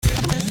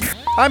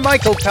I'm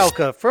Michael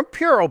Pelka from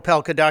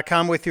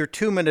PureOpelka.com with your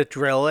 2-minute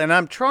drill, and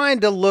I'm trying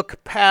to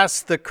look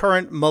past the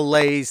current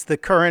malaise, the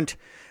current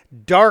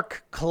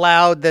dark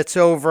cloud that's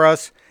over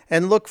us,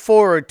 and look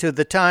forward to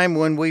the time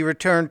when we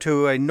return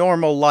to a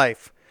normal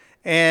life.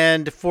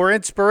 And for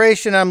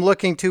inspiration, I'm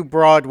looking to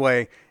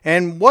Broadway.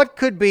 And what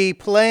could be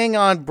playing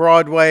on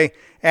Broadway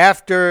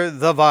after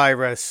the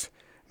virus?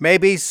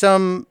 Maybe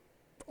some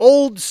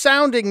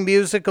old-sounding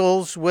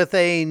musicals with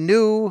a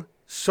new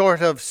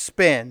sort of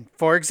spin.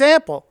 For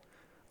example,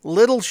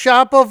 Little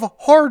Shop of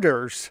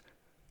Hoarders,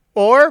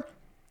 or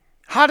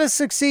How to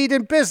Succeed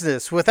in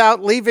Business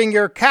Without Leaving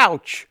Your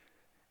Couch.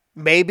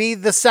 Maybe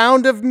The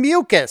Sound of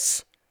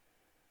Mucus.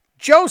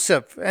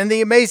 Joseph and the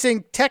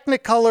Amazing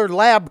Technicolor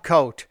Lab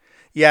Coat.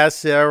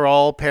 Yes, they're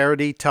all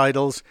parody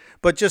titles,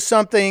 but just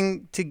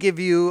something to give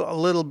you a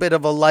little bit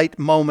of a light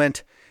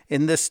moment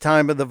in this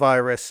time of the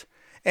virus.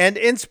 And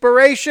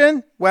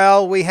inspiration?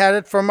 Well, we had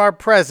it from our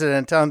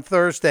president on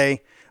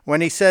Thursday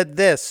when he said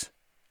this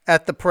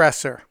at the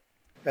presser.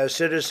 As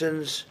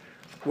citizens,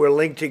 we're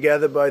linked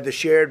together by the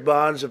shared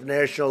bonds of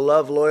national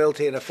love,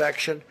 loyalty, and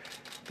affection.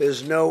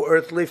 There's no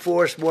earthly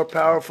force more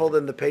powerful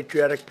than the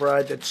patriotic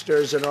pride that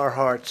stirs in our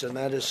hearts, and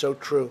that is so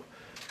true.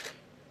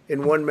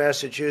 In one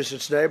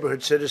Massachusetts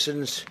neighborhood,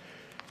 citizens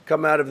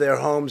come out of their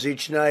homes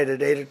each night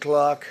at 8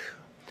 o'clock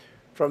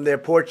from their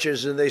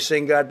porches and they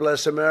sing God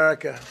Bless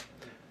America.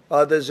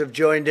 Others have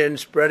joined in,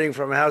 spreading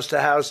from house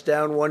to house,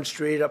 down one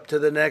street, up to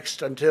the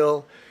next,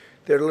 until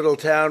their little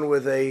town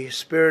with a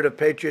spirit of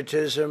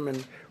patriotism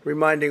and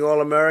reminding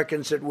all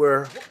Americans that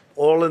we're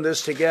all in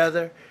this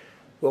together.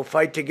 We'll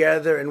fight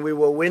together and we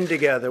will win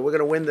together. We're going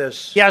to win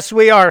this. Yes,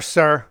 we are,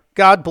 sir.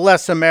 God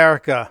bless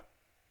America.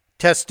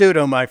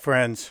 Testudo, my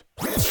friends.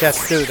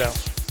 Testudo.